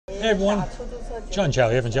Hey everyone, John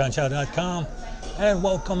Chow here from johnchow.com, and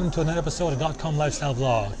welcome to another episode of .com Lifestyle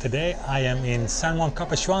Vlog. Today I am in San Juan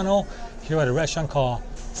Capistrano here at a restaurant called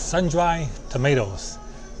Sundried Tomatoes.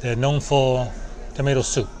 They're known for tomato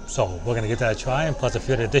soup, so we're going to give that a try, and plus a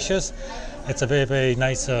few other dishes. It's a very, very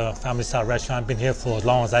nice family style restaurant. I've been here for as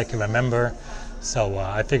long as I can remember, so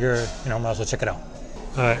I figure, might as well check it out.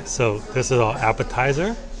 Alright, so this is our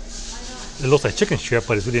appetizer. It looks like chicken strip,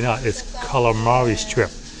 but it's really not. It's calamari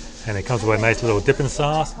strip. And it comes with a nice little dipping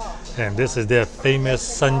sauce. And this is their famous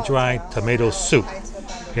sun-dried tomato soup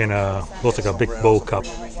in a, looks like a big bowl cup.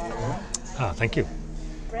 Ah, thank you.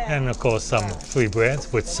 And of course some free bread,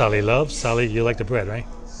 which Sally loves. Sally, you like the bread, right?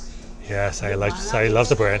 Yes, Sally loves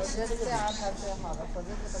the bread.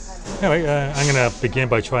 Anyway, I'm gonna begin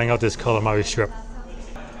by trying out this calamari strip.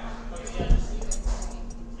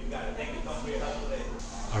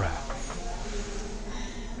 Alright.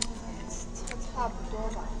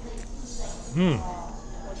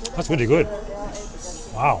 That's really good.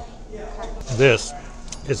 Wow. This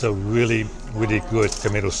is a really, really good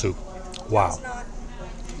tomato soup. Wow.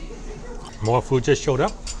 More food just showed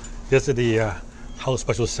up. This is the house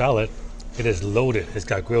special salad. It is loaded. It's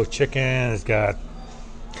got grilled chicken. It's got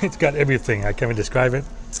everything. I can't even describe it.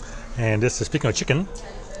 And this is, speaking of chicken,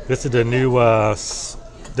 this is the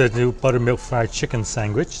new buttermilk fried chicken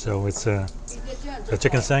sandwich. So it's a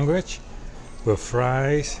chicken sandwich with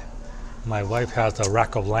fries. My wife has a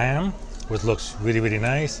rack of lamb, which looks really, really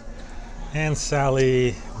nice. And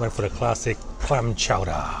Sally went for the classic clam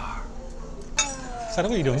chowder. Sally,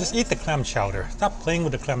 what are you doing? Just eat the clam chowder. Stop playing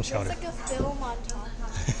with the clam chowder. It's like a film on top.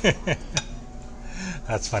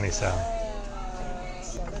 That's funny, Sally.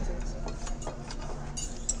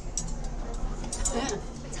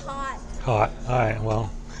 It's hot. Hot. All right,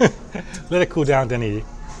 well, let it cool down, then eat.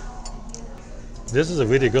 This is a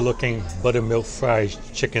really good looking buttermilk fried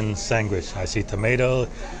chicken sandwich. I see tomato.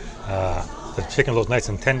 The chicken looks nice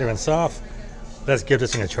and tender and soft. Let's give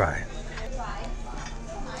this thing a try.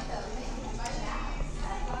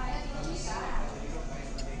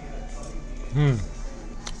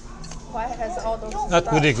 Why has all those That's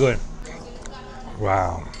stuff? really good.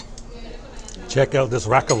 Wow. Check out this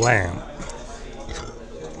rack of lamb.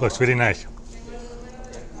 Looks really nice.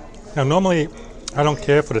 Now normally I don't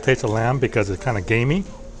care for the taste of lamb because it's kind of gamey,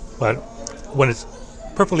 but when it's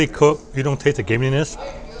perfectly cooked, you don't taste the gaminess,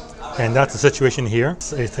 and that's the situation here.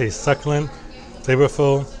 It tastes succulent,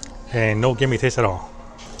 flavorful, and no gamey taste at all.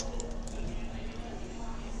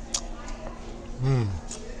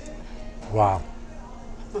 Wow.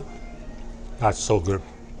 That's so good.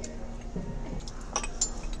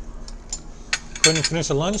 Couldn't finish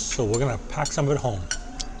the lunch, so we're gonna pack some of it home.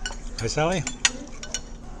 Hi, Sally.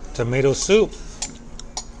 Tomato soup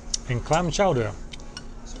and clam chowder.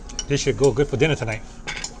 This should go good for dinner tonight.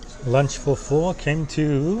 Lunch for 4 came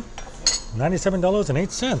to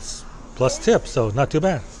 $97.08 plus tip, so not too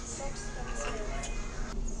bad.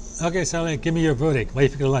 Okay, Sally, give me your verdict. What do you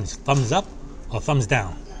think of lunch? Thumbs up or thumbs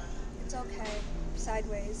down? It's okay.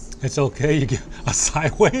 Sideways. It's okay. You give a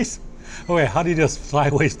sideways? Oh wait, how do you do a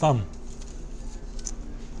sideways thumb?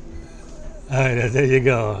 All right, there you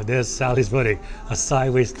go. There's Sally's verdict, a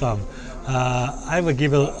sideways thumb. I would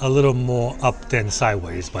give it a little more up than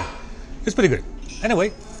sideways, but it's pretty good.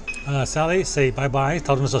 Anyway, Sally, say bye-bye.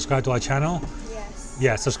 Tell them to subscribe to our channel. Yes.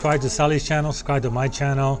 Yeah, subscribe to Sally's channel, subscribe to my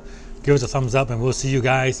channel. Give us a thumbs up, and we'll see you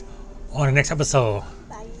guys on the next episode.